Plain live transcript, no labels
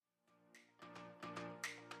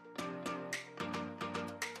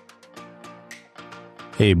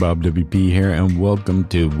Hey, Bob WP here, and welcome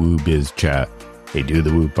to Woo Biz Chat, a Do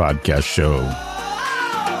the Woo podcast show.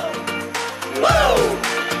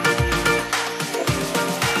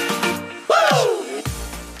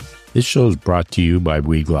 This show is brought to you by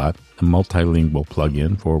Weglot, a multilingual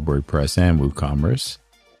plugin for WordPress and WooCommerce,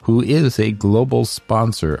 who is a global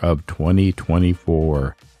sponsor of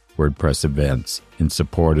 2024 WordPress events in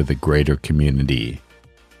support of the greater community.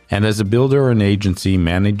 And as a builder or an agency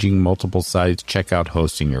managing multiple sites, check out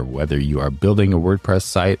Hostinger, whether you are building a WordPress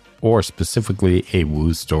site or specifically a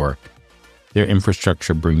Woo store. Their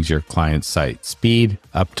infrastructure brings your client's site speed,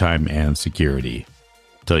 uptime, and security.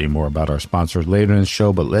 I'll tell you more about our sponsors later in the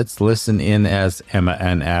show, but let's listen in as Emma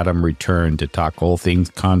and Adam return to talk all things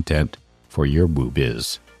content for your Woo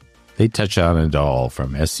Biz. They touch on it all,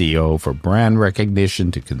 from SEO for brand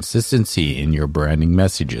recognition to consistency in your branding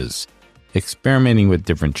messages, experimenting with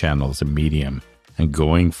different channels and medium, and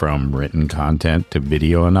going from written content to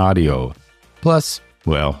video and audio. Plus,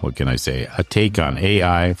 well, what can I say? A take on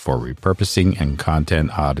AI for repurposing and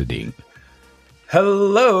content auditing.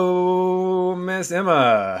 Hello, Miss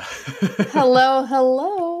Emma.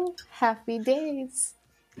 Hello. Happy days.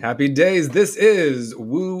 Happy days. This is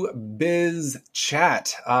Woo Biz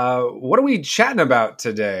Chat. What are we chatting about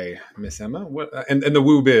today, Miss Emma? In the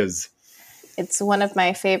Woo Biz? It's one of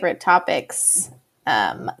my favorite topics,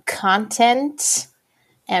 content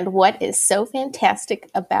and what is so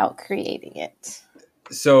fantastic about creating it.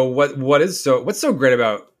 So what's so great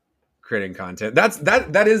about creating content?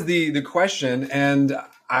 That is the question. And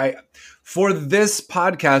for this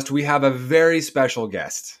podcast, we have a very special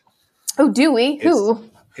guest. Oh, do we? Who?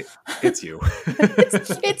 It's you.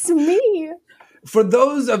 it's me. For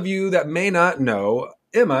those of you that may not know,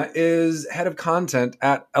 Emma is head of content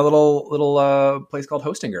at a little place called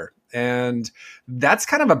Hostinger. And that's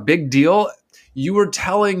kind of a big deal. You were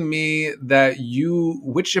telling me that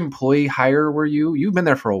which employee hire were you? You've been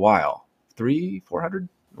there for a while. 300, 400?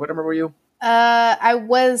 What number were you? I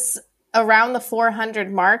was around the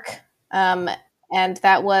 400 mark. And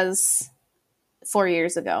that was 4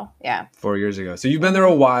 years ago. Yeah. 4 years ago. So you've been there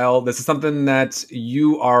a while. This is something that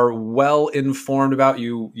you are well informed about.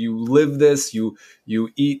 You live this, you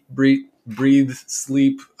eat, breathe,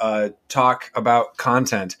 sleep, talk about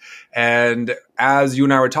content. And as you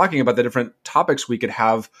and I were talking about the different topics we could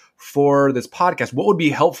have for this podcast, what would be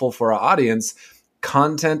helpful for our audience?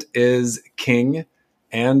 Content is king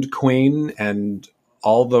and queen and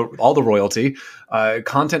all the royalty.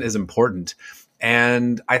 Content is important.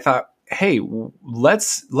 And I thought, hey,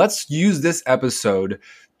 let's use this episode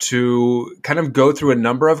to kind of go through a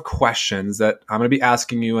number of questions that I'm going to be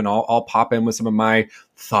asking you, and I'll pop in with some of my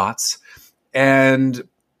thoughts and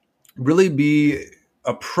really be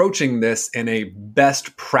approaching this in a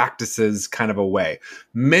best practices kind of a way.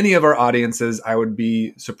 Many of our audiences, I would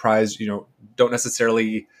be surprised,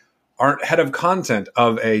 aren't head of content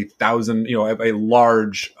of a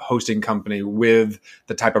large hosting company with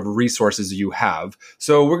the type of resources you have.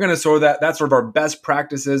 So we're going to sort of that's sort of our best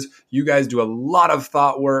practices. You guys do a lot of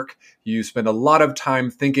thought work. You spend a lot of time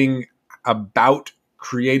thinking about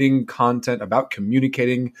creating content, about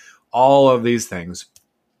communicating, all of these things.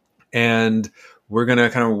 And we're going to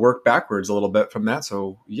kind of work backwards a little bit from that.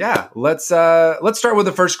 So yeah, let's start with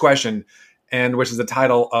the first question, and which is the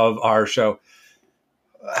title of our show.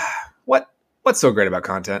 What's so great about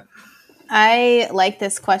content? I like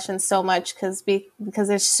this question so much because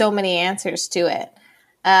there's so many answers to it.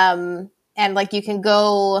 And like you can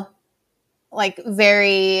go like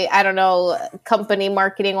very, company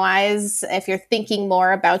marketing wise, if you're thinking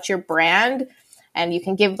more about your brand, and you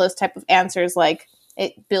can give those type of answers like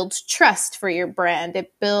it builds trust for your brand.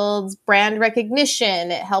 It builds brand recognition.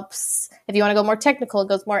 It helps, if you want to go more technical, it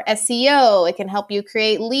goes more SEO. It can help you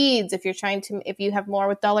create leads if you have more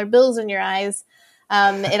with dollar bills in your eyes.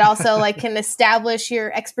 It also can establish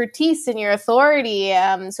your expertise and your authority.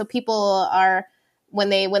 So people are, when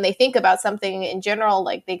they think about something in general,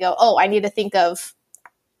 like they go, oh, I need to think of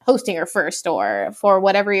Hostinger first, or for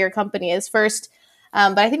whatever your company is first.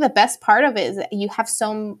 But I think the best part of it is that you have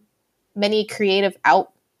so many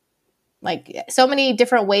so many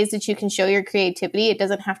different ways that you can show your creativity. It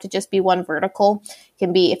doesn't have to just be one vertical. It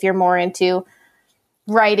can be if you're more into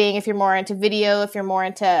writing, if you're more into video, if you're more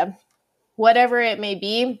into whatever it may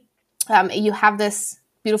be. You have this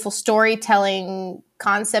beautiful storytelling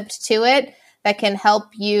concept to it that can help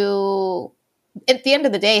you, at the end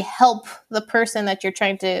of the day, help the person that your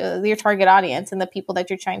target audience and the people that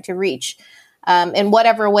you're trying to reach in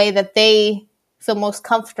whatever way that they feel most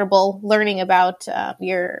comfortable learning about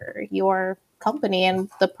your company and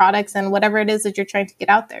the products and whatever it is that you're trying to get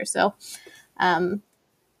out there. So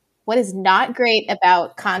What is not great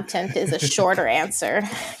about content is a shorter answer,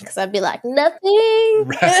 because I'd be like, nothing.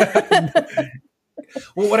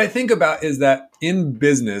 Well, what I think about is that in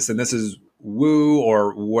business, and this is Woo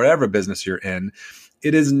or whatever business you're in,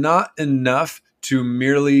 it is not enough to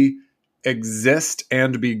merely exist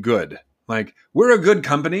and be good. Like, we're a good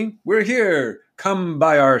company. We're here. Come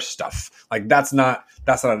buy our stuff. Like, that's not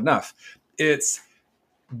enough. It's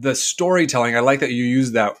the storytelling. I like that you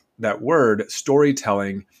use that word.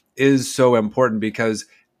 Storytelling is so important because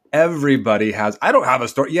everybody has. I don't have a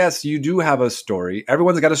story. Yes, you do have a story.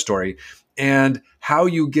 Everyone's got a story, and how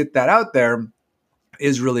you get that out there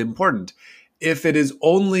is really important. If it is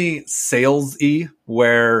only salesy,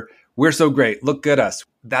 where we're so great, look at us,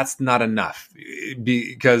 that's not enough,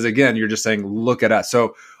 because again, you're just saying, look at us.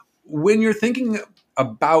 So when you're thinking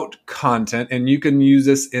about content, and you can use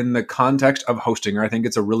this in the context of hosting, I think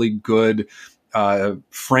it's a really good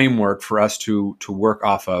framework for us to work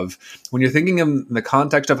off of. When you're thinking in the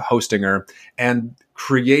context of Hostinger and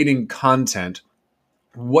creating content,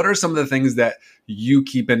 what are some of the things that you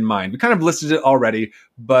keep in mind? We kind of listed it already,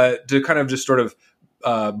 but to kind of just sort of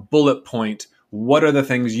bullet point, what are the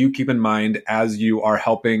things you keep in mind as you are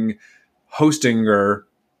helping Hostinger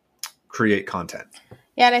create content?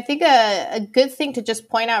 Yeah, and I think a good thing to just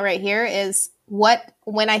point out right here is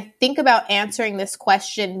when I think about answering this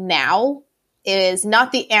question now, is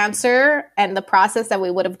not the answer and the process that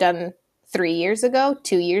we would have done 3 years ago,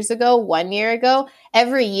 2 years ago, 1 year ago.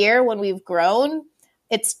 Every year when we've grown,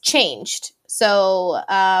 it's changed. So,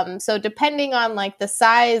 so depending on like the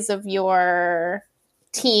size of your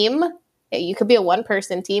team, you could be a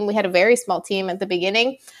one-person team. We had a very small team at the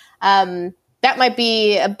beginning. That might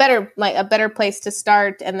be a better place to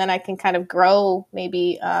start, and then I can kind of grow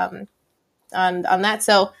maybe on that.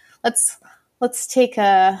 So let's take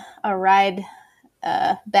a ride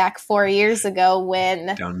back 4 years ago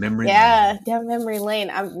when down memory lane. Down memory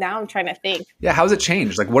lane. I'm trying to think. Yeah, how's it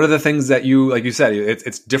changed? Like, what are the things that you, like you said,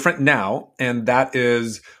 it's different now, and that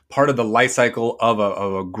is part of the life cycle of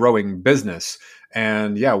a growing business.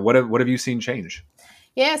 And yeah, what have you seen change?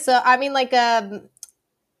 Yeah, so I mean, like,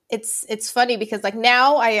 it's funny because like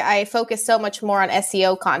now I focus so much more on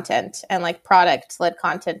SEO content and like product led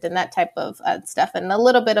content and that type of stuff, and a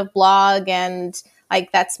little bit of blog, and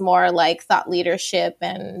like that's more like thought leadership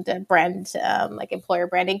and brand, like employer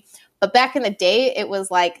branding. But back in the day, it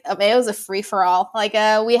was like, it was a free for all. Like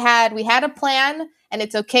we had a plan, and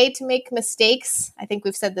it's okay to make mistakes. I think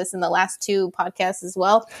we've said this in the last 2 podcasts as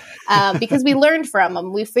well, because we learned from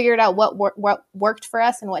them. We figured out what worked for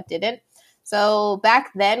us and what didn't. So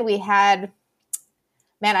back then we had,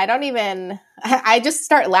 man, I just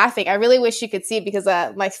start laughing. I really wish you could see it because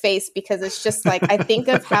my face, because it's just like, I think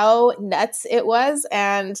of how nuts it was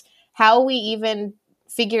and how we even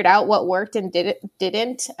figured out what worked and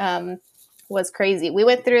didn't, was crazy. We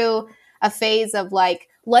went through a phase of like,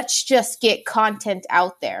 let's just get content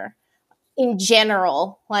out there in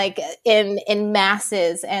general, like in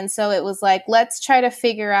masses. And so it was like, let's try to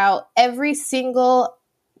figure out every single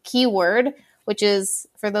keyword, which is,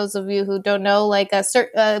 for those of you who don't know, like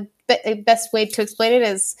a best way to explain it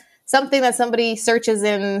is something that somebody searches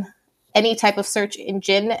in any type of search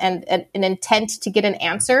engine and an intent to get an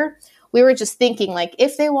answer. We were just thinking, like,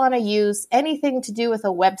 if they want to use anything to do with a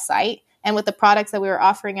website and with the products that we were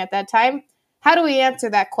offering at that time, how do we answer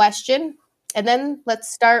that question? And then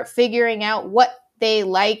let's start figuring out what they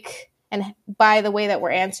like and by the way that we're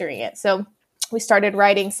answering it. So we started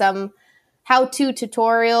writing some how-to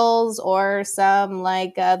tutorials or some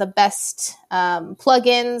like the best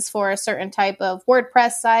plugins for a certain type of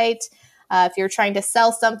WordPress site. If you're trying to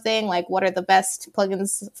sell something, like what are the best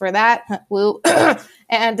plugins for that? Woo.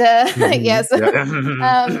 And yes,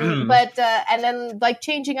 but and then like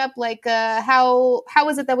changing up like how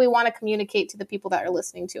is it that we want to communicate to the people that are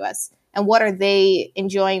listening to us, and what are they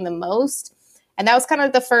enjoying the most? And that was kind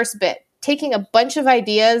of the first bit, taking a bunch of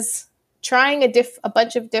ideas, trying a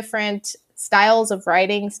bunch of different styles of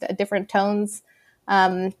writing, different tones,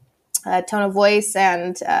 tone of voice,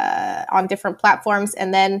 and on different platforms,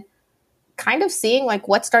 and then kind of seeing like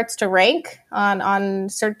what starts to rank on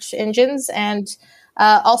search engines, and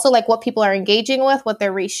also like what people are engaging with, what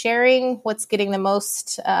they're resharing, what's getting the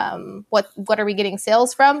most, what are we getting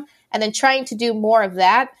sales from, and then trying to do more of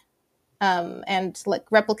that, and like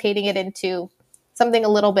replicating it into something a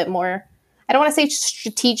little bit more, I don't want to say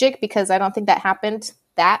strategic because I don't think that happened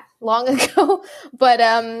that long ago, but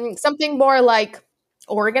something more like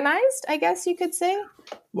organized, I guess you could say.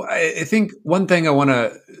 Well, I think one thing I want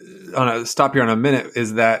to stop here on a minute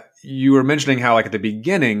is that you were mentioning how, like, at the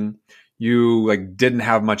beginning, you like didn't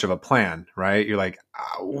have much of a plan, right? You're like,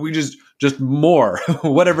 we just more,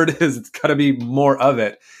 whatever it is, it's got to be more of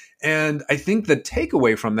it. And I think the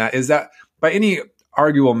takeaway from that is that by any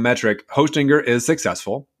arguable metric, Hostinger is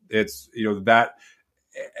successful. It's, that,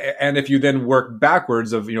 and if you then work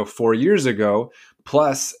backwards of, 4 years ago,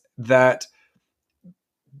 plus that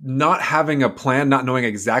not having a plan, not knowing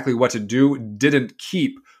exactly what to do, didn't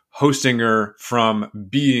keep Hostinger from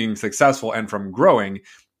being successful and from growing.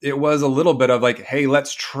 It was a little bit of like, hey,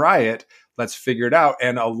 let's try it. Let's figure it out.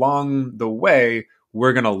 And along the way,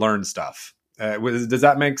 we're going to learn stuff. Does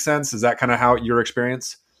that make sense? Is that kind of how your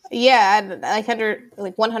experience? Yeah, I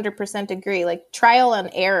 100% agree. Like trial and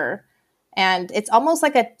error. And it's almost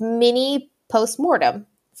like a mini postmortem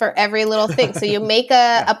for every little thing. So you make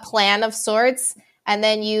a plan of sorts, and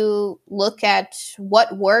then you look at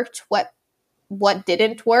what worked, what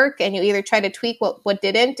didn't work, and you either try to tweak what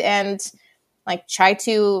didn't and like try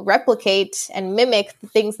to replicate and mimic the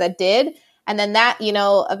things that did. And then that,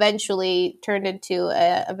 eventually turned into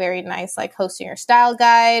a very nice like Hostinger style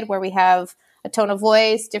guide where we have a tone of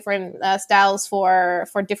voice, different styles for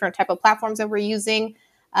different type of platforms that we're using.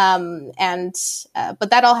 But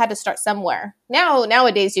that all had to start somewhere.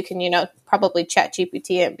 Nowadays you can, probably chat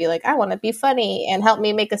GPT and be like, I want to be funny and help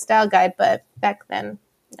me make a style guide. But back then,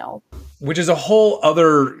 no. Which is a whole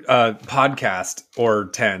other podcast or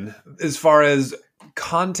 10 as far as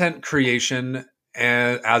content creation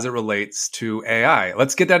and as it relates to AI.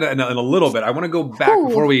 Let's get that in a little bit. I want to go back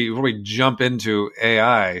before we jump into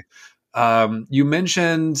AI. You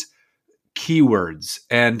mentioned keywords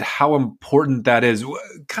and how important that is.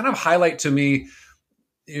 Kind of highlight to me,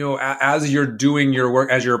 as you're doing your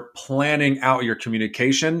work, as you're planning out your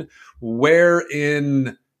communication, where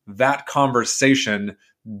in that conversation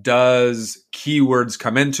does keywords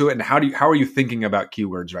come into it, and how are you thinking about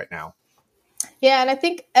keywords right now? Yeah, and I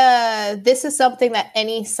think this is something that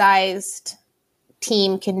any sized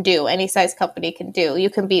team can do, any size company can do.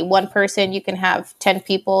 You can be one person, you can have 10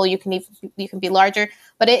 people, you can be larger,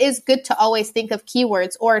 but it is good to always think of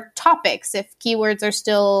keywords or topics if keywords are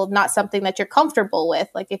still not something that you're comfortable with,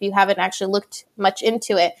 like if you haven't actually looked much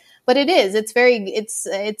into it. But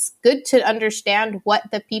it's good to understand what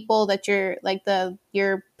the people that you're like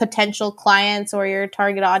your potential clients or your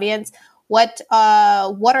target audience, what's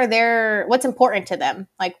important to them?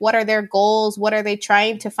 Like, what are their goals? What are they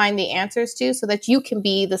trying to find the answers to so that you can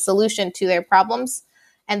be the solution to their problems?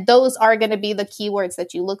 And those are going to be the keywords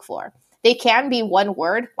that you look for. They can be one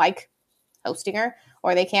word, like Hostinger,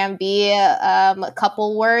 or they can be a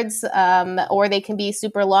couple words, or they can be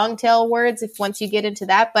super long tail words once you get into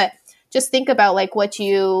that. But just think about like what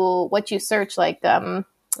you search, like how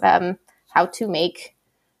to make.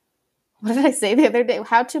 What did I say the other day?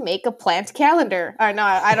 How to make a plant calendar? Or no,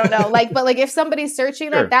 I don't know. But if somebody's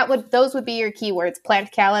searching Sure. those would be your keywords: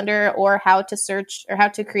 plant calendar, or how to search, or how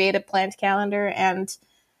to create a plant calendar. And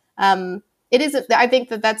I think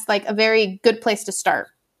that's like a very good place to start.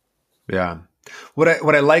 Yeah. What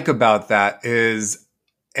I like about that is,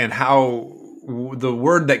 and how the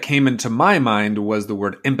word that came into my mind was the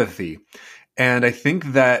word empathy. And I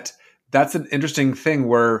think that that's an interesting thing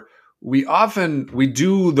where we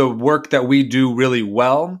do the work that we do really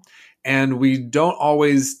well, and we don't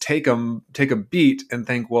always take a beat and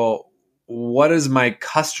think, well, what is my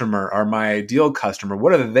customer or my ideal customer?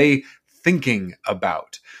 What are they thinking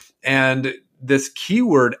about? And this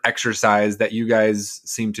keyword exercise that you guys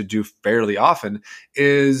seem to do fairly often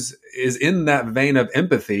is in that vein of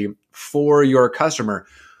empathy for your customer.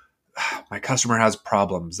 My customer has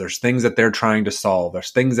problems. There's things that they're trying to solve.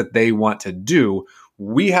 There's things that they want to do.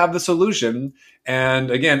 We have the solution.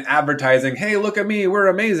 And again, advertising, hey, look at me, we're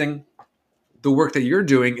amazing. The work that you're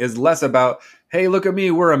doing is less about, hey, look at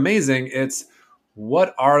me, we're amazing. It's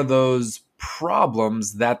what are those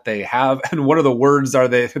problems that they have, and what are the words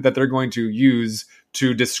that they're going to use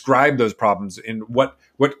to describe those problems? And what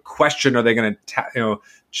question are they going to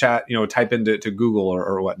type into Google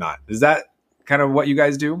or whatnot? Is that kind of what you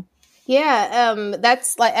guys do? Yeah,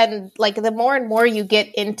 that's like the more and more you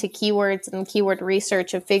get into keywords and keyword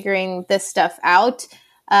research and figuring this stuff out,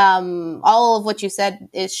 all of what you said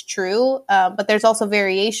is true, but there's also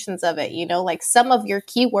variations of it. Like some of your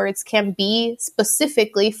keywords can be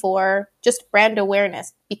specifically for just brand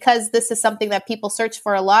awareness, because this is something that people search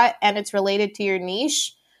for a lot and it's related to your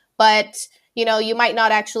niche. But you might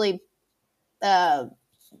not actually.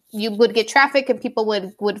 You would get traffic and people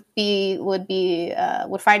would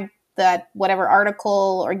find that whatever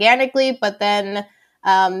article organically, but then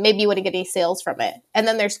maybe you wouldn't get any sales from it. And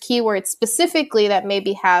then there's keywords specifically that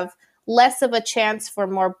maybe have less of a chance for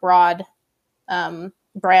more broad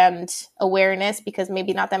brand awareness because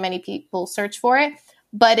maybe not that many people search for it.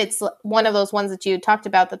 But it's one of those ones that you talked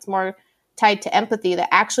about that's more tied to empathy that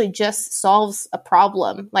actually just solves a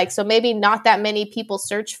problem. Like, so maybe not that many people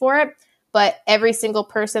search for it, but every single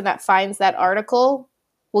person that finds that article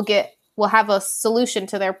will have a solution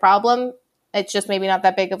to their problem. It's just maybe not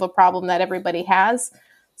that big of a problem that everybody has.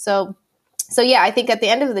 So yeah, I think at the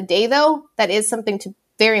end of the day, though, that is something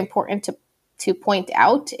very important to point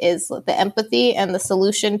out is the empathy and the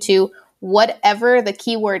solution to whatever the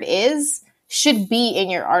keyword is should be in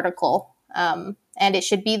your article. And it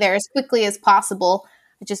should be there as quickly as possible.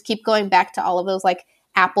 I just keep going back to all of those like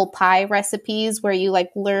apple pie recipes where you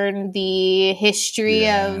like learn the history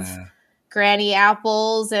of Granny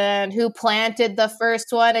apples and who planted the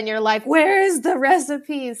first one, and you're like, where is the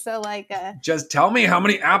recipe? So like just tell me how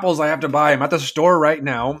many apples I have to buy. I'm at the store right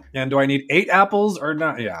now, and do I need 8 apples or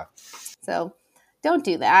not? Yeah. So don't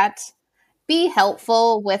do that. Be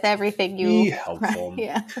helpful with everything you be helpful.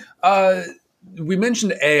 Yeah. We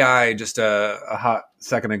mentioned AI just a hot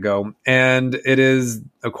second ago, and it is,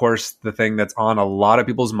 of course, the thing that's on a lot of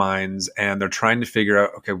people's minds, and they're trying to figure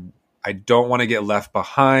out, okay, I don't want to get left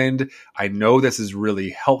behind. I know this is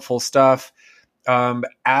really helpful stuff.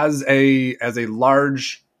 As a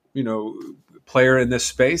large, player in this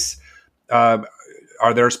space, are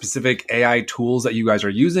there specific AI tools that you guys are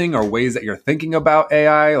using or ways that you're thinking about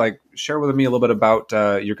AI? Like, share with me a little bit about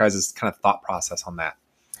your guys' kind of thought process on that.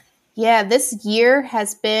 Yeah, this year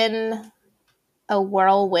has been a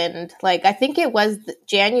whirlwind. Like, I think it was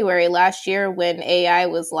January last year when AI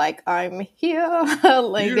was like, I'm here.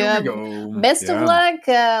 Like, here we go. Best of luck.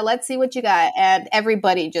 Let's see what you got. And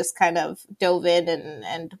everybody just kind of dove in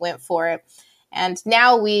and went for it. And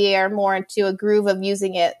now we are more into a groove of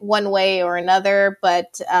using it one way or another.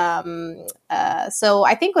 But so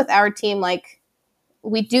I think with our team, like,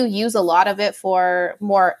 we do use a lot of it for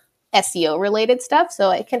more SEO related stuff.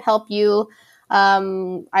 So it can help you. I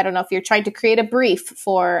don't know if you're trying to create a brief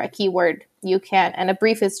for a keyword, you can. And a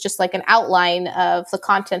brief is just like an outline of the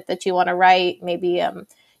content that you want to write. Maybe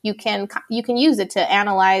you can use it to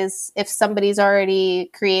analyze if somebody's already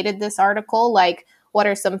created this article, like what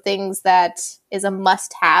are some things that is a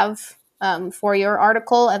must-have for your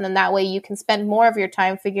article. And then that way you can spend more of your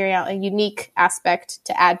time figuring out a unique aspect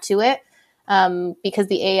to add to it because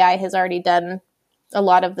the AI has already done a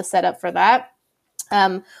lot of the setup for that.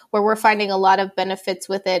 Where we're finding a lot of benefits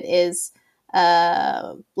with it is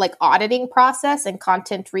like auditing process and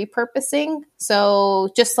content repurposing. So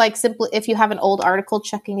just like simply, if you have an old article,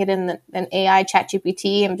 checking it in an AI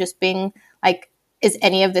ChatGPT and just being like, is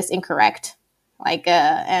any of this incorrect? Like,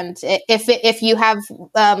 and if you have,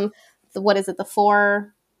 what is it, the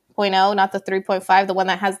 4.0, not the 3.5, the one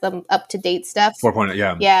that has the up-to-date stuff. 4.0,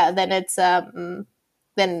 yeah. Yeah, then it's,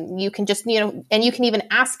 then you can just, and you can even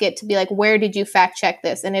ask it to be like, where did you fact check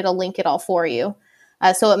this? And it'll link it all for you.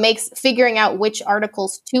 So it makes figuring out which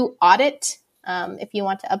articles to audit, if you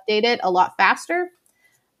want to update it, a lot faster.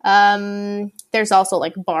 There's also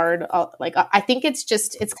like Bard, like I think it's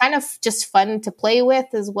kind of just fun to play with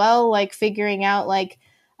as well. Like figuring out like,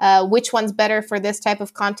 which one's better for this type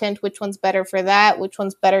of content, which one's better for that, which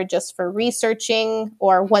one's better just for researching,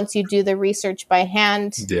 or once you do the research by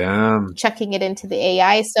hand, checking it into the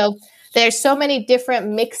AI. So there's so many different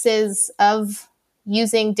mixes of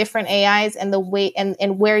using different AIs and the way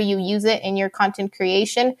and where you use it in your content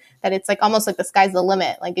creation that it's like almost like the sky's the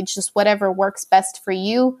limit. Like it's just whatever works best for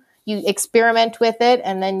you. You experiment with it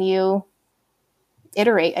and then you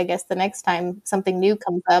iterate, I guess, the next time something new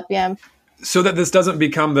comes up. Yeah. So that this doesn't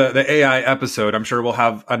become the AI episode, I'm sure we'll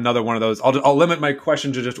have another one of those. I'll limit my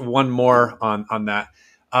question to just one more on that.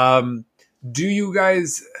 Do you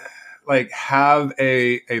guys like have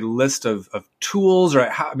a list of tools, or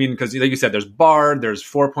how, I mean, because like you said, there's Bard, there's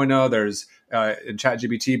 4.0, there's in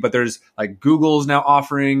ChatGPT, but there's like Google's now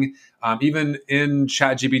offering. Even in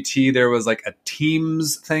ChatGPT, there was like a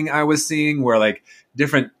Teams thing I was seeing where like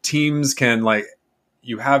different teams can like,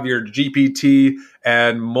 you have your GPT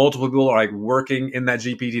and multiple people are like working in that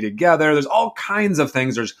GPT together. There's all kinds of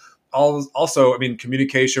things. There's also, I mean,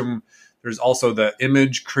 communication. There's also the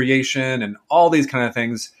image creation and all these kind of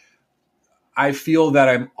things. I feel that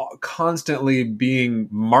I'm constantly being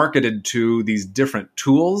marketed to these different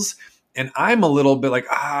tools. And I'm a little bit like,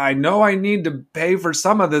 I know I need to pay for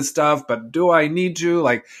some of this stuff, but do I need to?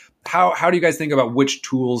 Like, how do you guys think about which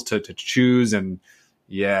tools to choose? And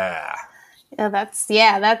yeah.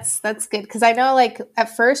 Yeah, that's good because I know like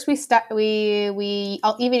at first we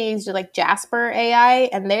even used like Jasper AI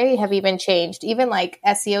and they have even changed. Even like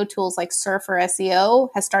SEO tools like Surfer SEO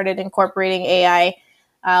has started incorporating AI.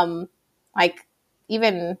 Like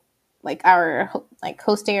even our like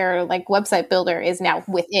hosting or like website builder is now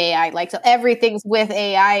with AI. Like, so everything's with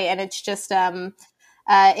AI, and it's just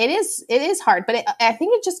it is hard, but I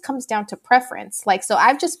think it just comes down to preference. Like, so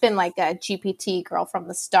I've just been like a GPT girl from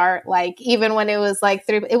the start. Like, even when it was like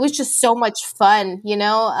it was just so much fun, you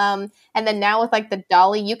know. And then now with like the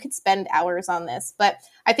Dolly, you could spend hours on this. But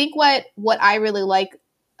I think what I really like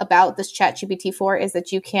about this Chat GPT 4 is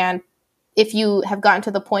that you can, if you have gotten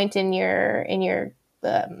to the point in your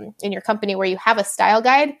company where you have a style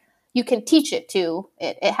guide, you can teach it to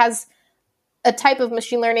it. It has a type of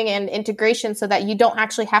machine learning and integration so that you don't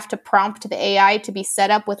actually have to prompt the AI to be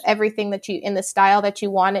set up with everything that you in the style that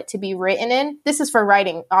you want it to be written in. This is for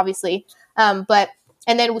writing, obviously.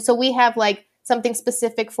 So we have like something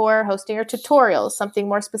specific for hosting or tutorials, something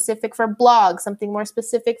more specific for blogs, something more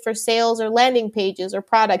specific for sales or landing pages or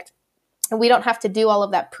product. And we don't have to do all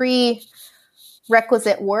of that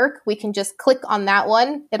prerequisite work. We can just click on that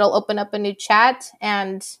one. It'll open up a new chat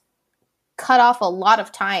and cut off a lot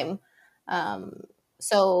of time.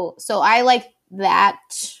 So I like that.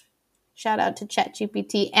 Shout out to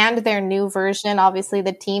ChatGPT and their new version, obviously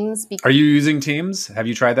the Teams. Are you using Teams? Have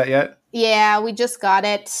you tried that yet? Yeah, we just got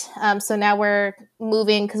it. So now we're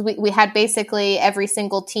moving because we had basically every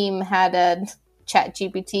single team had a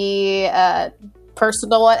ChatGPT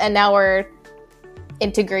personal one, and now we're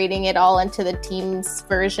integrating it all into the Teams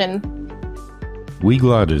version.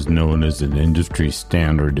 Weglot is known as an industry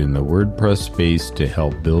standard in the WordPress space to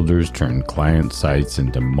help builders turn client sites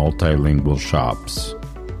into multilingual shops.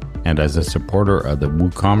 And as a supporter of the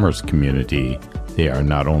WooCommerce community, they are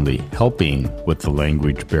not only helping with the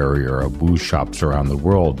language barrier of Woo shops around the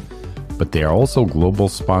world, but they are also global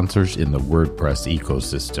sponsors in the WordPress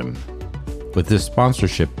ecosystem. With this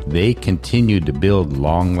sponsorship, they continue to build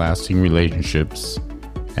long-lasting relationships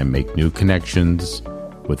and make new connections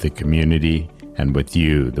with the community and with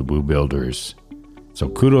you, the Woo builders. So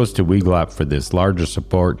kudos to Weglot for this larger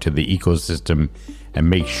support to the ecosystem, and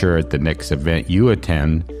make sure at the next event you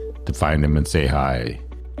attend to find them and say hi.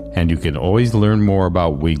 And you can always learn more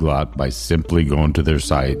about Weglot by simply going to their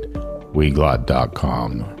site,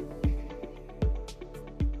 weglot.com.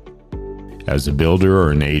 As a builder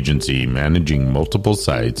or an agency managing multiple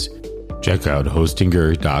sites, check out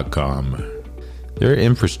hostinger.com. Their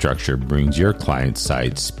infrastructure brings your client's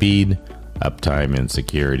site speed, uptime, and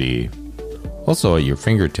security. Also at your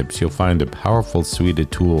fingertips, you'll find a powerful suite of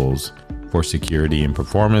tools for security and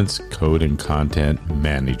performance, code and content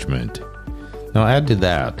management. Now add to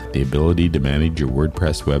that the ability to manage your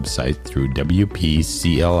WordPress website through WP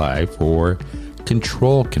CLI for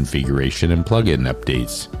control configuration and plugin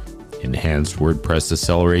updates, enhanced WordPress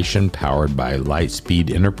acceleration powered by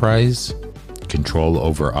Lightspeed Enterprise, control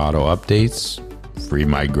over auto updates, free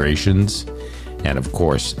migrations, and of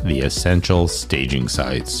course, the essential staging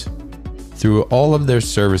sites. Through all of their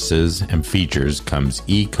services and features comes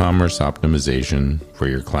e-commerce optimization for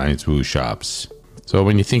your clients' Woo shops. So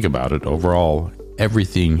when you think about it, overall,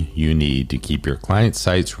 everything you need to keep your client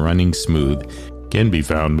sites running smooth can be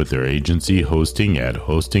found with their agency hosting at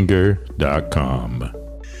hostinger.com.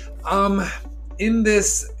 In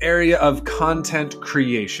this area of content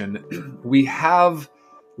creation, we have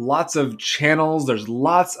lots of channels. There's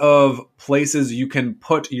lots of places you can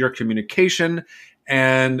put your communication.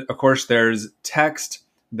 And of course, there's text,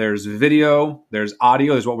 there's video, there's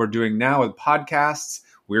audio. There's what we're doing now with podcasts.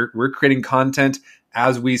 We're creating content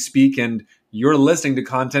as we speak, and you're listening to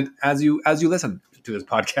content as you listen to this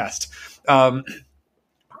podcast.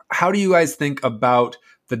 How do you guys think about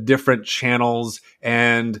the different channels?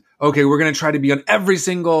 And okay, we're going to try to be on every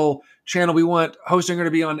single channel. We want Hostinger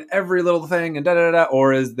to be on every little thing, and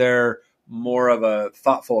or is there more of a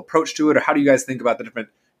thoughtful approach to it? Or how do you guys think about the different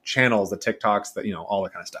channels, the TikToks, that, all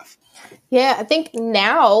that kind of stuff? Yeah, I think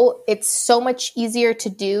now it's so much easier to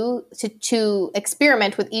do to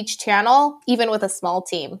experiment with each channel, even with a small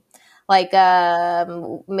team. Like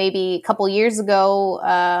maybe a couple years ago,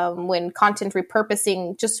 when content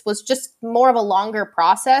repurposing was just more of a longer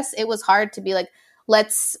process, it was hard to be like,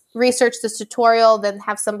 let's research this tutorial, then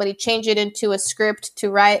have somebody change it into a script to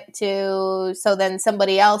write to, so then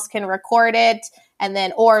somebody else can record it, and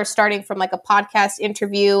then, or starting from like a podcast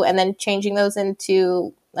interview and then changing those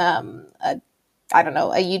into a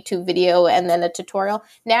YouTube video and then a tutorial.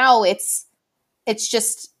 Now it's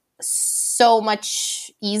just so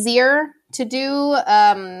much easier to do,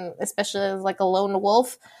 especially as like a lone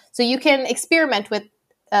wolf. So you can experiment with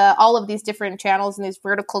all of these different channels and these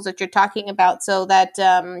verticals that you're talking about, so that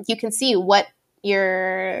you can see what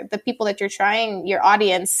the people that you're trying, your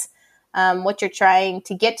audience, what you're trying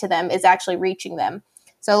to get to them is actually reaching them.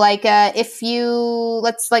 So like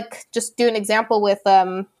let's like just do an example with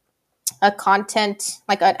a content,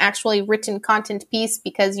 like an actually written content piece,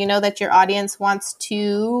 because you know that your audience wants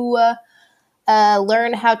to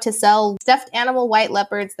learn how to sell stuffed animal white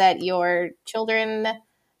leopards that your children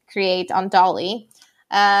create on Dolly.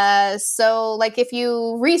 So like if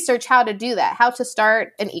you research how to do that, how to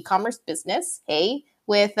start an e-commerce business, hey,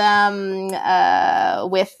 with a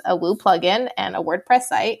Woo plugin and a WordPress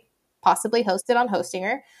site, possibly hosted on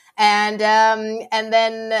Hostinger, and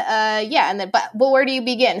then but where do you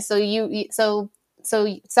begin? So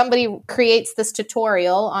somebody creates this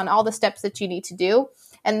tutorial on all the steps that you need to do,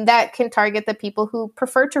 and that can target the people who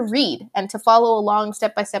prefer to read and to follow along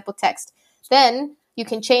step by step with text. Then you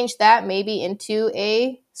can change that maybe into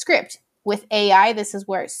a script. With AI, this is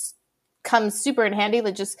where it comes super in handy.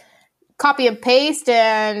 Like just copy and paste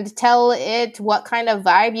and tell it what kind of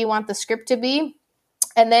vibe you want the script to be,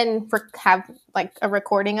 and then have like a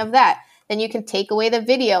recording of that. Then you can take away the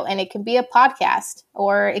video, and it can be a podcast,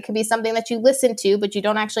 or it can be something that you listen to, but you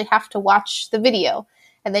don't actually have to watch the video.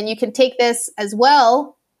 And then you can take this as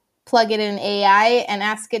well, plug it in AI, and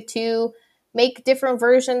ask it to make different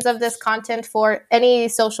versions of this content for any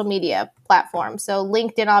social media platform. So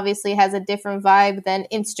LinkedIn obviously has a different vibe than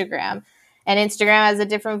Instagram, and Instagram has a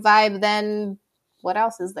different vibe than, what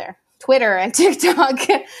else is there? Twitter and TikTok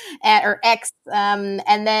or X.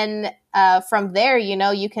 And then from there,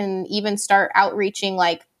 you can even start outreaching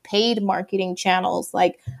like paid marketing channels,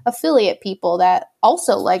 like affiliate people that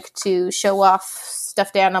also like to show off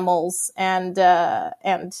stuffed animals and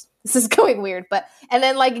this is going weird, and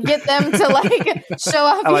then like get them to like show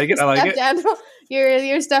off stuffed animal,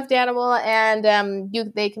 your stuffed animal, and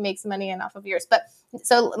they can make some money off of yours. But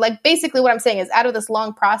so like basically what I'm saying is, out of this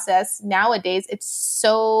long process nowadays, it's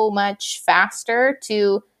so much faster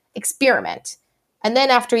to experiment. And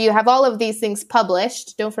then after you have all of these things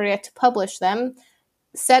published, don't forget to publish them.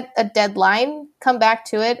 Set a deadline, come back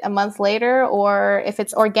to it a month later, or if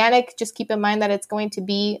it's organic, just keep in mind that it's going to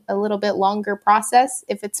be a little bit longer process.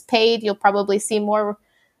 If it's paid, you'll probably see more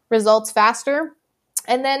results faster,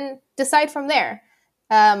 and then decide from there.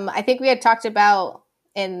 I think we had talked about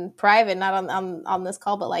in private, not on this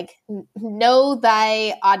call, but like know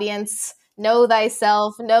thy audience, know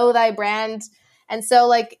thyself, know thy brand. And so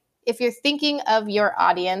like if you're thinking of your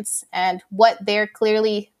audience and what they're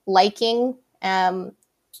clearly liking,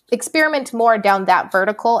 experiment more down that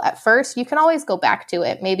vertical at first. You can always go back to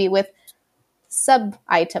it, maybe with sub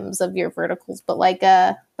items of your verticals, but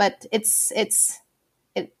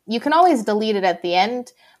you can always delete it at the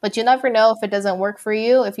end, but you never know if it doesn't work for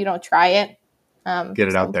you if you don't try it. Get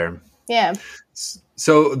it out there. Yeah.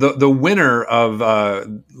 So the winner of our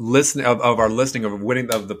listening of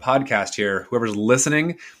winning of the podcast here, whoever's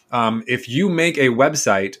listening, if you make a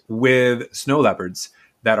website with snow leopards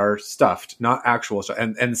that are stuffed, not actual stuff,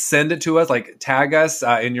 and send it to us, like tag us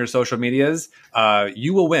in your social medias,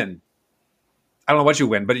 you will win. I don't know what you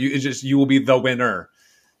win, but you will be the winner.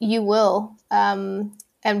 You will. And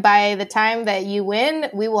by the time that you win,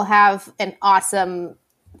 we will have an awesome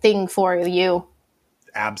thing for you.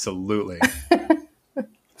 Absolutely.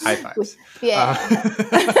 High fives. Yeah.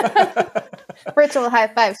 Virtual high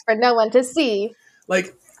fives for no one to see.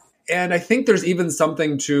 And I think there's even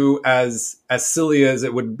something to, as silly as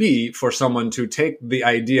it would be for someone to take the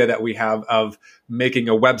idea that we have of making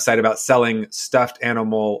a website about selling stuffed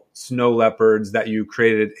animal snow leopards that you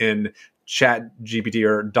created in Chat GPT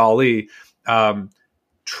or DALL-E,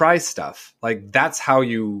 try stuff. Like that's how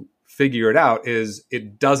you figure it out, is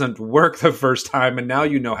it doesn't work the first time, and now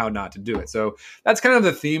you know how not to do it. So that's kind of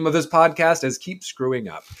the theme of this podcast, is keep screwing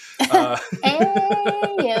up. Ayo.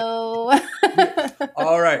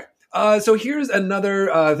 All right. So here's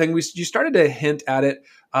another thing. You started to hint at it.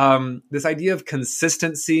 This idea of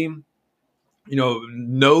consistency,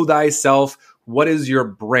 know thyself. What is your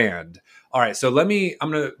brand? All right. So I'm going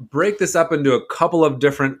to break this up into a couple of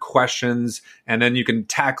different questions, and then you can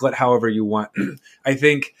tackle it however you want. I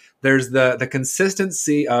think there's the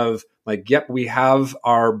consistency of like, yep, we have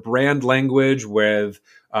our brand language with,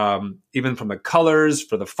 even from the colors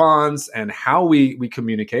for the fonts and how we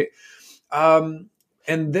communicate.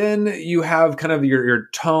 And then you have kind of your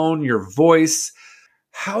tone, your voice.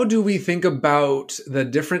 How do we think about the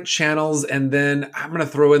different channels? And then I'm going to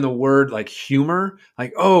throw in the word like humor,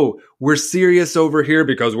 like, oh, we're serious over here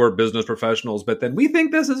because we're business professionals, but then we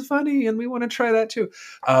think this is funny and we want to try that too.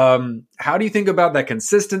 How do you think about that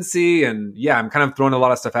consistency? And yeah, I'm kind of throwing a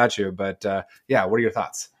lot of stuff at you, but yeah, what are your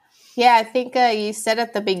thoughts? Yeah, I think you said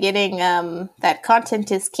at the beginning that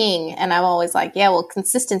content is king, and I'm always like, yeah, well,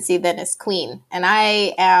 consistency then is queen. And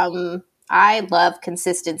I love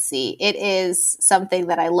consistency. It is something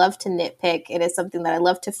that I love to nitpick. It is something that I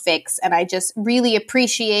love to fix, and I just really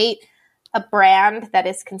appreciate a brand that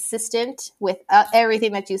is consistent with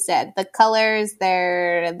everything that you said, the colors,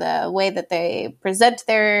 the way that they present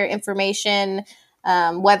their information,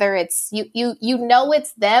 whether it's you know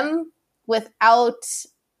it's them without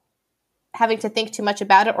having to think too much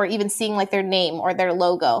about it, or even seeing like their name or their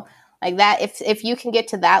logo like that. If you can get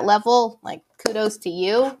to that level, like kudos to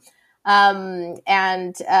you. I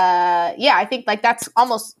think like that's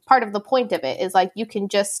almost part of the point of it, is like you can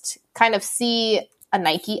just kind of see a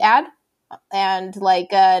Nike ad and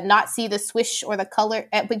like not see the swish or the color,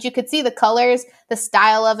 but you could see the colors, the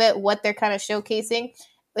style of it, what they're kind of showcasing,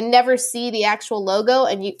 but never see the actual logo.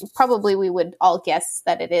 And we would all guess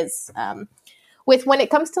that it is. With when it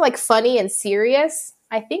comes to like funny and serious,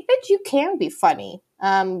 I think that you can be funny.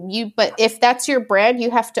 But if that's your brand,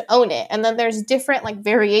 you have to own it. And then there's different like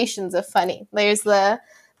variations of funny. There's the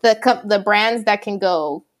brands that can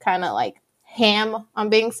go kind of like ham on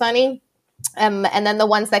being funny. And then the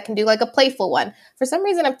ones that can do like a playful one. For some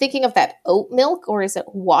reason, I'm thinking of that oat milk, or is it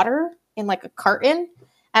water in like a carton?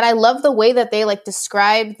 And I love the way that they like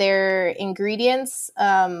describe their ingredients.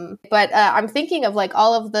 But I'm thinking of like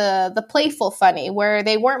all of the playful funny, where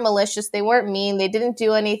they weren't malicious, they weren't mean, they didn't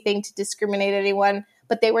do anything to discriminate anyone,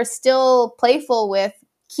 but they were still playful with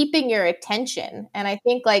keeping your attention. And I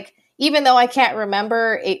think like, even though I can't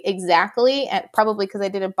remember exactly, and probably because I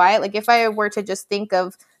didn't buy it, like if I were to just think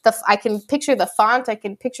of I can picture the font, I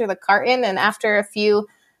can picture the carton, and after a few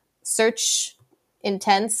search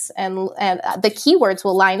intents and the keywords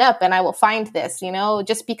will line up and I will find this,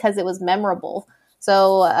 just because it was memorable.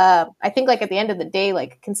 So I think like at the end of the day,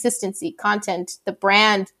 like consistency, content, the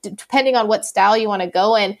brand, depending on what style you want to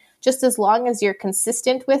go in, just as long as you're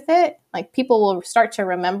consistent with it, like people will start to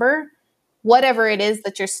remember whatever it is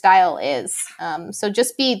that your style is. So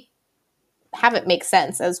just have it make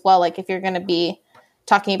sense as well. Like if you're going to be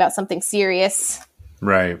talking about something serious,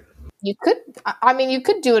 right? You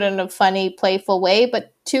could do it in a funny, playful way,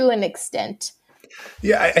 but to an extent.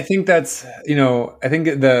 Yeah, I think that's, I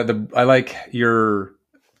think I like your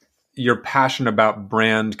passion about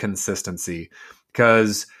brand consistency,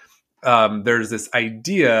 because there's this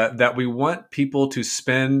idea that we want people to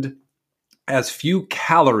spend as few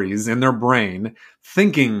calories in their brain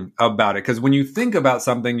thinking about it. Because when you think about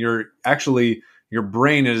something, your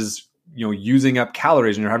brain is, using up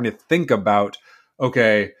calories, and you're having to think about,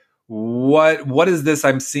 okay, what is this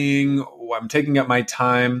I'm seeing? I'm taking up my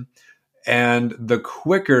time. And the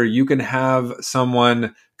quicker you can have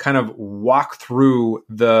someone kind of walk through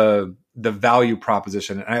the value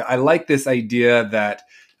proposition. And I like this idea that,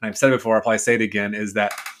 and I've said it before, I'll probably say it again, is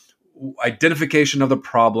that identification of the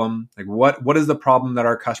problem. Like what is the problem that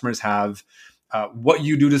our customers have? What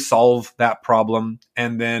you do to solve that problem,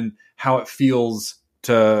 and then how it feels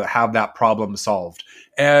to have that problem solved.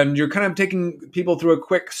 And you're kind of taking people through a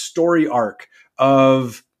quick story arc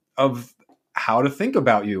of how to think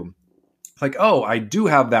about you. Like, oh, I do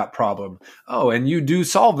have that problem. Oh, and you do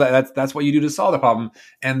solve that. That's what you do to solve the problem.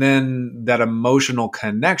 And then that emotional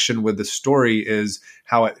connection with the story is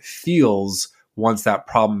how it feels once that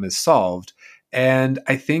problem is solved. And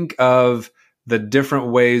I think of the different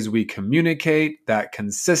ways we communicate, that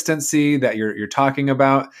consistency that you're talking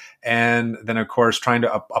about, and then of course trying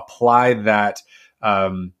to apply that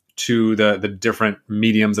to the different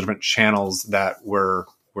mediums, the different channels that we're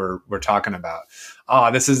talking about.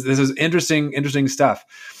 This is interesting stuff.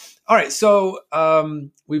 All right, so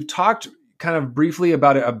we've talked kind of briefly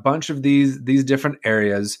about a bunch of these different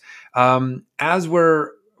areas. As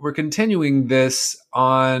we're continuing this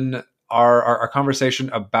on our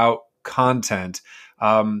conversation about content,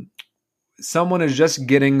 someone is just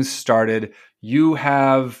getting started. You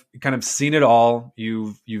have kind of seen it all.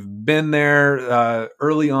 You've been there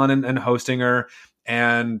early on in hosting her,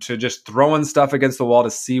 and to just throwing stuff against the wall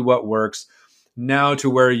to see what works. Now to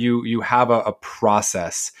where you have a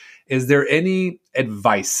process. Is there any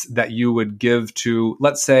advice that you would give to,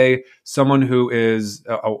 let's say, someone who is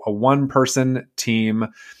a one-person team,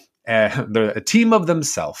 they're a team of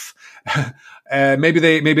themselves? Maybe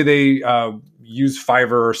they use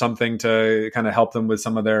Fiverr or something to kind of help them with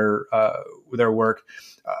some of their work.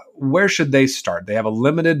 Where should they start? They have a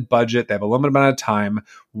limited budget. They have a limited amount of time.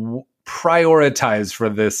 Prioritize for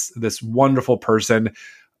this wonderful person.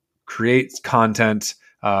 Create content.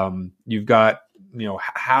 You've got,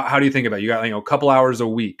 how do you think about it? You got, a couple hours a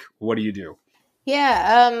week. What do you do?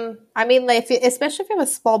 Yeah. I mean, like, especially if you have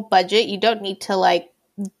a small budget, you don't need to like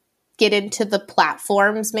get into the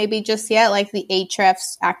platforms maybe just yet, like the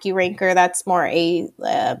Ahrefs, AccuRanker. That's more SEO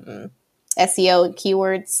and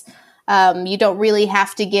keywords. You don't really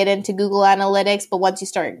have to get into Google Analytics, but once you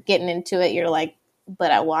start getting into it, you're like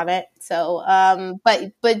but I want it. So,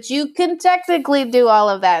 but you can technically do all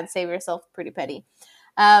of that and save yourself a pretty penny.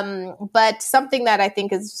 But something that I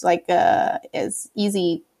think is like is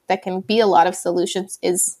easy that can be a lot of solutions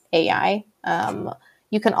is AI.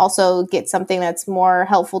 You can also get something that's more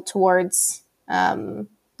helpful towards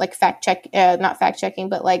like not fact checking,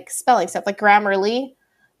 but like spelling stuff. Like Grammarly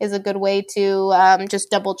is a good way to just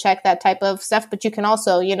double check that type of stuff. But you can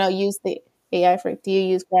also, use the AI for. Do you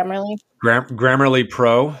use Grammarly? Grammarly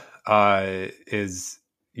Pro is,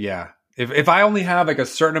 yeah. If I only have like a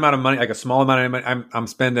certain amount of money, like a small amount of money, I'm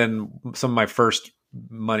spending some of my first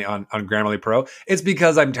money on Grammarly Pro. It's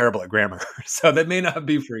because I'm terrible at grammar, so that may not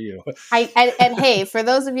be for you. And hey, for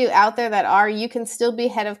those of you out there that are, you can still be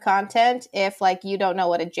head of content if like you don't know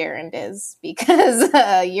what a gerund is, because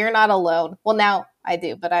you're not alone. Well, now I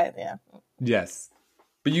do, but Yes,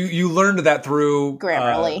 but you learned that through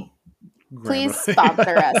Grammarly. Please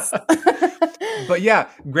sponsor us. But yeah,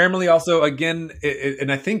 Grammarly also, again, and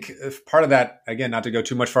I think part of that, again, not to go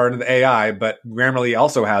too much far into the AI, but Grammarly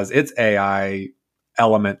also has its AI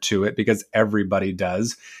element to it because everybody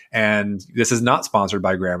does. And this is not sponsored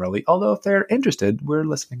by Grammarly, although if they're interested, we're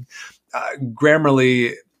listening.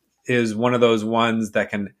 Grammarly is one of those ones that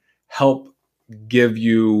can help give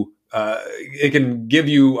you,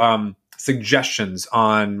 suggestions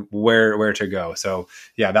on where to go. So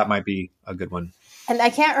yeah, that might be a good one. And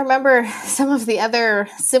I can't remember some of the other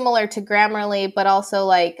similar to Grammarly, but also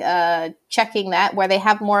like checking that where they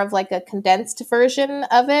have more of like a condensed version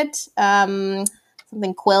of it.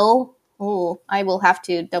 Something Quill. Oh, I will have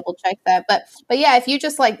to double check that. But yeah, if you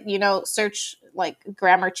just like, search like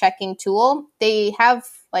grammar checking tool, they have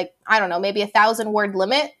like, I don't know, maybe 1,000-word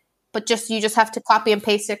limit, but you just have to copy and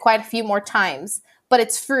paste it quite a few more times. But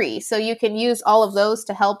it's free, so you can use all of those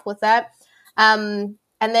to help with that. And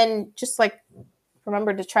then just like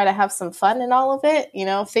remember to try to have some fun in all of it.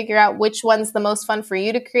 Figure out which one's the most fun for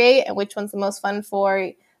you to create and which one's the most fun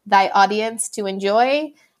for thy audience to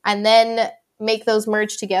enjoy, and then make those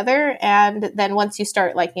merge together. And then once you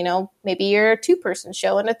start, like maybe you're a 2-person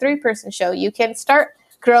show and a 3-person show, you can start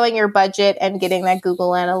growing your budget and getting that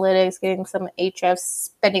Google Analytics, getting some Ahrefs,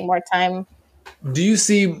 spending more time. Do you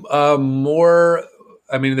see more?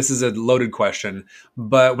 I mean, this is a loaded question,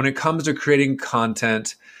 but when it comes to creating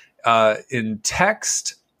content in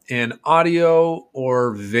text, in audio,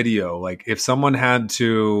 or video, like if someone had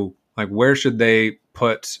to, like, where should they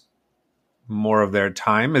put more of their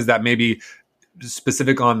time? Is that maybe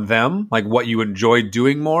specific on them, like what you enjoy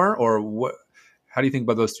doing more, or what? How do you think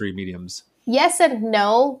about those 3 mediums? Yes and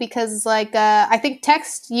no, because like I think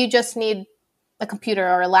text, you just need a computer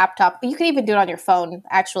or a laptop. You can even do it on your phone,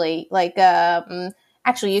 actually. Like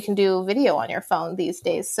actually, you can do video on your phone these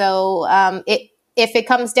days. So if it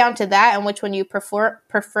comes down to that and which one you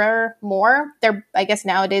prefer more, I guess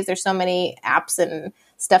nowadays there's so many apps and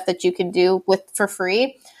stuff that you can do for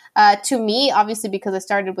free. To me, obviously, because I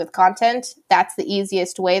started with content, that's the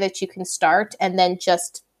easiest way that you can start, and then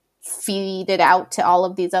just feed it out to all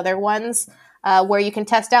of these other ones where you can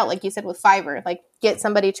test out, like you said, with Fiverr. Like get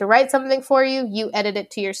somebody to write something for you, you edit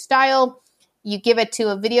it to your style, you give it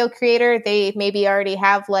to a video creator. They maybe already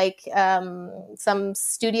have like some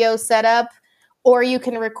studio set up, or you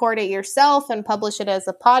can record it yourself and publish it as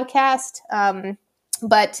a podcast.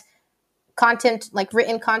 But content, like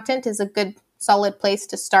written content, is a good solid place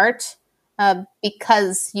to start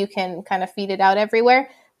because you can kind of feed it out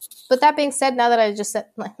everywhere. But that being said, now that I said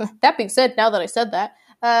that,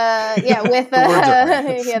 yeah,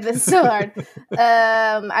 this is so hard.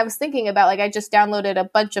 I was thinking about, like, I just downloaded a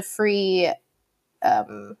bunch of free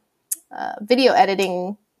video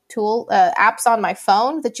editing tool apps on my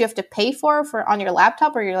phone that you have to pay for on your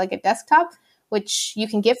laptop or your like a desktop, which you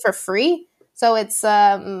can get for free. So it's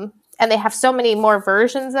and they have so many more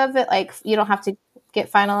versions of it. Like you don't have to get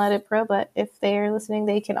Final Edit Pro, but if they're listening,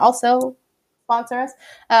 they can also sponsor us.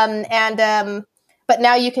 But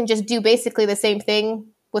now you can just do basically the same thing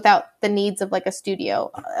without the needs of like a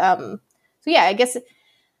studio. So yeah, I guess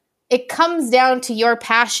it comes down to your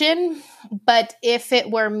passion. But if it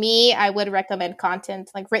were me, I would recommend content,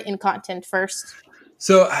 like written content first.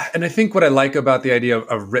 So, and I think what I like about the idea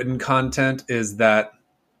of written content is that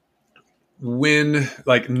when,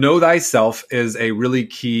 like, know thyself is a really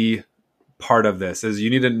key part of this, is you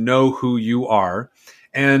need to know who you are.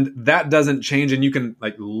 And that doesn't change. And you can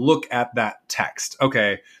like look at that text.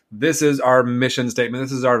 Okay, this is our mission statement.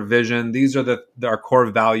 This is our vision. These are our core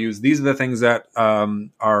values. These are the things that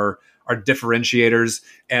are differentiators.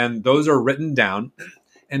 And those are written down.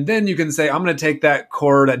 And then you can say, I'm going to take that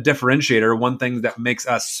core, that differentiator, one thing that makes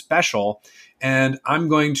us special, and I'm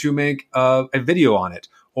going to make a video on it.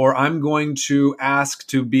 or I'm going to ask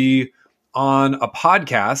to be on a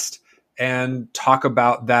podcast and talk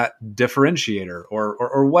about that differentiator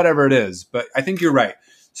or whatever it is. But I think you're right.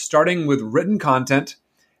 Starting with written content,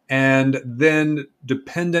 and then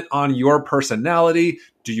dependent on your personality,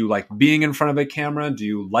 do you like being in front of a camera? Do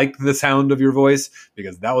you like the sound of your voice?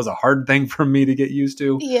 Because that was a hard thing for me to get used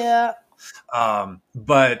to. Yeah.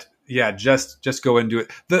 But yeah, just go and do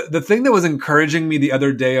it. The thing that was encouraging me the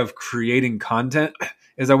other day of creating content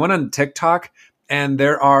is I went on TikTok, and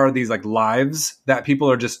there are these like lives that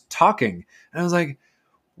people are just talking. And I was like,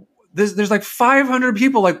 there's like 500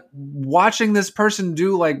 people like watching this person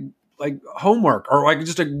do like homework or like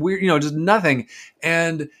just like weird, just nothing.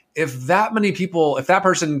 And if that many people, if that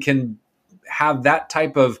person can have that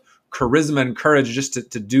type of charisma and courage just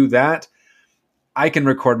to do that, I can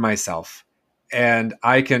record myself and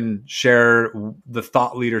I can share the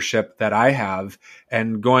thought leadership that I have.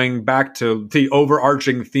 And going back to the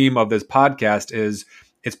overarching theme of this podcast is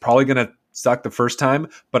it's probably going to suck the first time,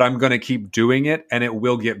 but I'm going to keep doing it and it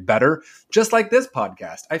will get better. Just like this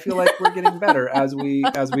podcast. I feel like we're getting better as we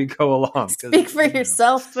go along. Speak for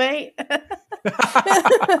yourself, mate.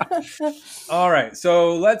 All right.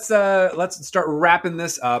 So let's start wrapping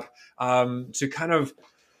this up to kind of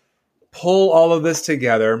pull all of this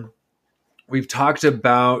together. We've talked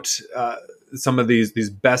about some of these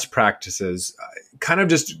best practices, kind of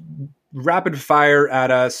just rapid fire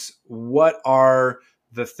at us. What are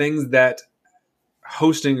the things that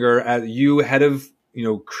Hostinger, as you head of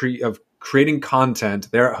creating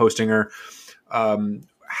content there at Hostinger,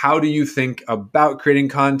 how do you think about creating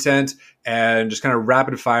content, and just kind of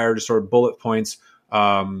rapid fire, just sort of bullet points?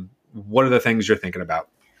 What are the things you're thinking about?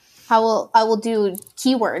 I will do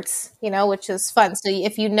keywords, which is fun. So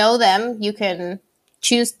if you know them, you can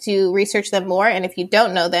choose to research them more. And if you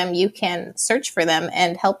don't know them, you can search for them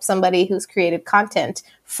and help somebody who's created content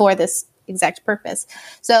for this exact purpose.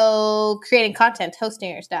 So creating content,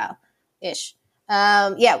 Hostinger style-ish.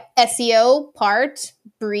 SEO part,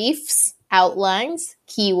 briefs, outlines,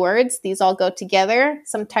 keywords. These all go together.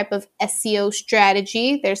 Some type of SEO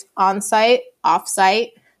strategy. There's on-site,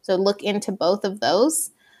 off-site. So look into both of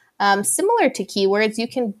those. Similar to keywords, you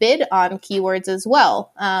can bid on keywords as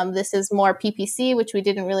well. This is more PPC, which we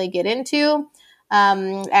didn't really get into.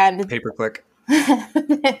 And pay-per-click.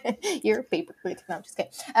 You're a pay-per-click. No, I'm just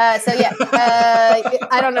kidding.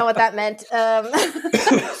 I don't know what that meant.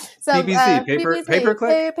 PPC,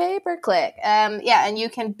 pay-per-click. Pay-per-click. And you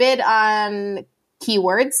can bid on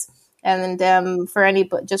keywords. And for any,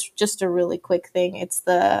 but just a really quick thing, it's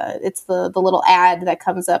the little ad that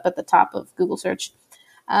comes up at the top of Google search.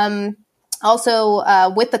 Also,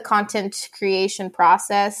 with the content creation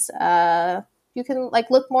process, you can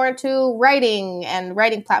look more into writing and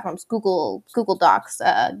writing platforms, Google Docs,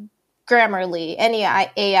 Grammarly, any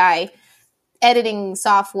AI, editing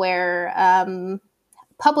software,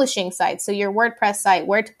 publishing sites. So your WordPress site,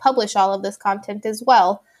 where to publish all of this content as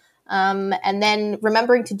well. And then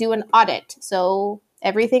remembering to do an audit. So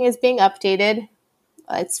everything is being updated.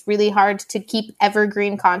 It's really hard to keep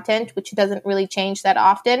evergreen content, which doesn't really change that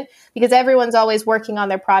often because everyone's always working on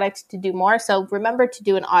their product to do more. So remember to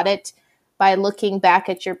do an audit by looking back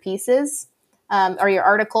at your pieces or your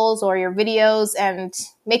articles or your videos and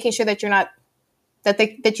making sure that you're not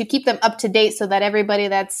that you keep them up to date so that everybody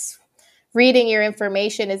that's reading your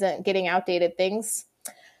information isn't getting outdated things.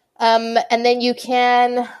 And then you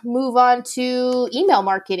can move on to email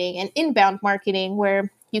marketing and inbound marketing,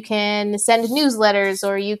 where you can send newsletters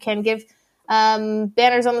or you can give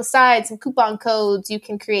banners on the side, some coupon codes. You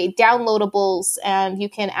can create downloadables and you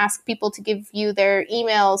can ask people to give you their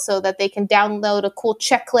email so that they can download a cool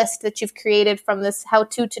checklist that you've created from this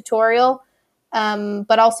how-to tutorial,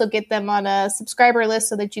 but also get them on a subscriber list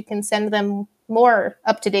so that you can send them more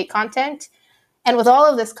up-to-date content. And with all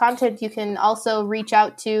of this content, you can also reach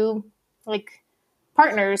out to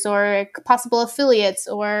partners or possible affiliates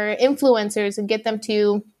or influencers and get them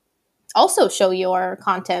to also show your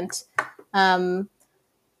content. It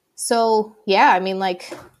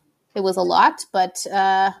was a lot, but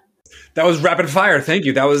that was rapid fire. Thank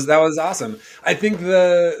you. That was awesome. I think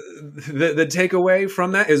the takeaway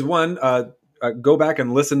from that is one, go back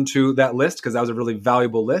and listen to that list because that was a really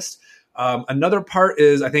valuable list. Another part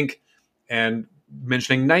is, I think, and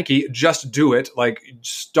mentioning Nike, just do it.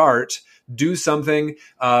 Start, do something.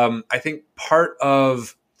 I think part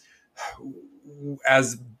of,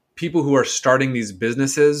 as people who are starting these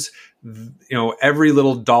businesses, every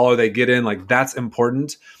little dollar they get in, that's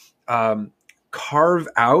important. Carve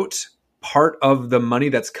out part of the money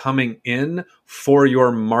that's coming in for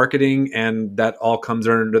your marketing, and that all comes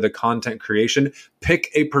under the content creation. Pick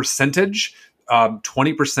a percentage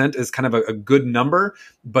 20% is kind of a good number,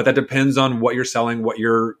 but that depends on what you're selling, what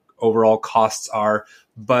your overall costs are.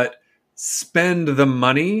 But spend the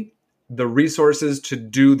money, the resources to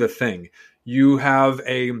do the thing. You've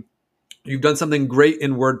done something great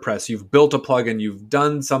in WordPress. You've built a plugin. You've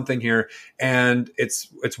done something here, and it's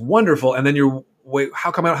wonderful. And then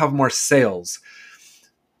how come I don't have more sales?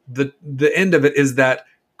 The end of it is that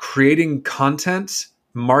creating content,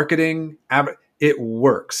 marketing, it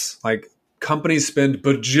works. Like, companies spend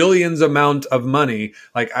bajillions amount of money.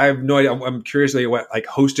 Like, I have no idea. I'm curious what like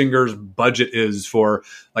Hostinger's budget is for,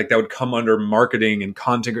 like, that would come under marketing and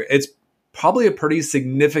content. It's probably a pretty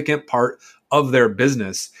significant part of their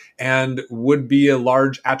business and would be a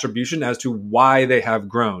large attribution as to why they have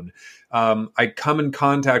grown. I come in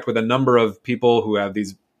contact with a number of people who have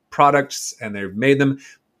these products and they've made them,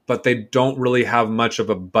 but they don't really have much of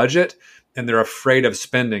a budget and they're afraid of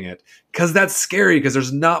spending it because that's scary because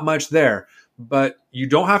there's not much there. But you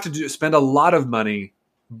don't have to spend a lot of money,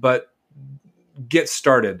 but get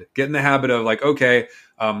started. Get in the habit of like, okay,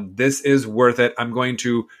 this is worth it. I'm going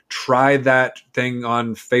to try that thing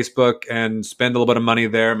on Facebook and spend a little bit of money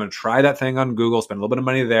there. I'm going to try that thing on Google, spend a little bit of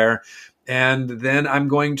money there. And then I'm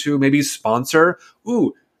going to maybe sponsor,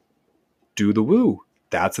 Do the Woo.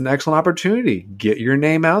 That's an excellent opportunity. Get your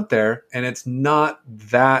name out there. And it's not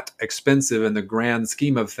that expensive in the grand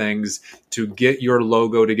scheme of things to get your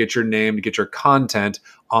logo, to get your name, to get your content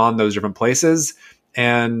on those different places.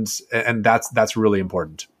 And that's really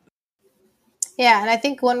important. Yeah. And I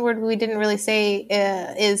think one word we didn't really say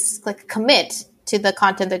is like commit to the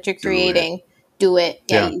content that you're creating. Do it.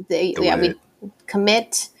 We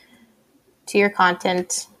commit to your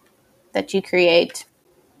content that you create.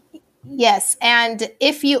 Yes. And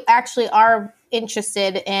if you actually are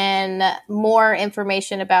interested in more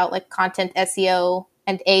information about like content SEO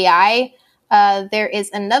and AI, there is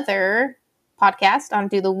another podcast on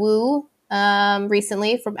Do the Woo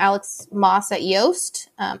recently from Alex Moss at Yoast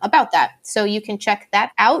about that. So you can check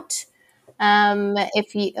that out.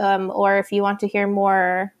 If you want to hear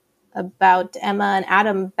more about Emma and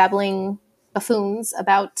Adam babbling buffoons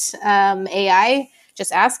about AI,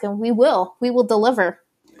 just ask and we will deliver.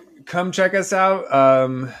 Come check us out.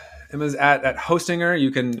 Emma's at Hostinger.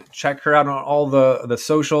 You can check her out on all the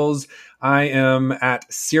socials. I am at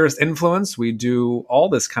Cirrus Influence. We do all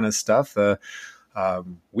this kind of stuff.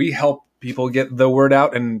 We help people get the word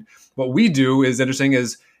out. And what we do is interesting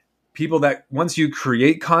is people that once you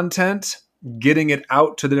create content, getting it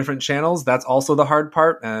out to the different channels, that's also the hard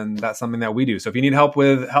part. And that's something that we do. So if you need help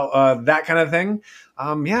with that kind of thing,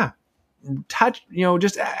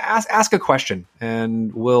 just ask a question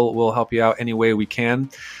and we'll help you out any way we can.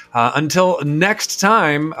 Until next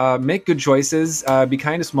time, make good choices, be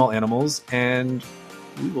kind to small animals, and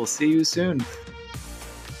we will see you soon.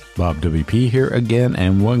 Bob WP here again,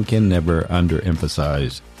 and one can never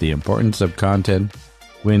underemphasize the importance of content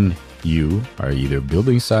when you are either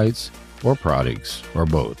building sites or products or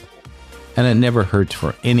both. And it never hurts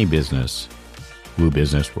for any business, Woo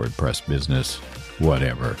business, WordPress business,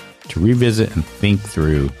 whatever, to revisit and think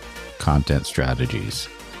through content strategies.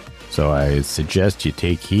 So I suggest you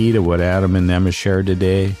take heed of what Adam and Emma shared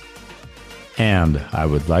today. And I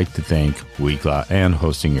would like to thank Weglot and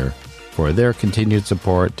Hostinger for their continued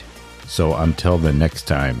support. So until the next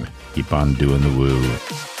time, keep on doing the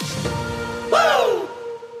woo.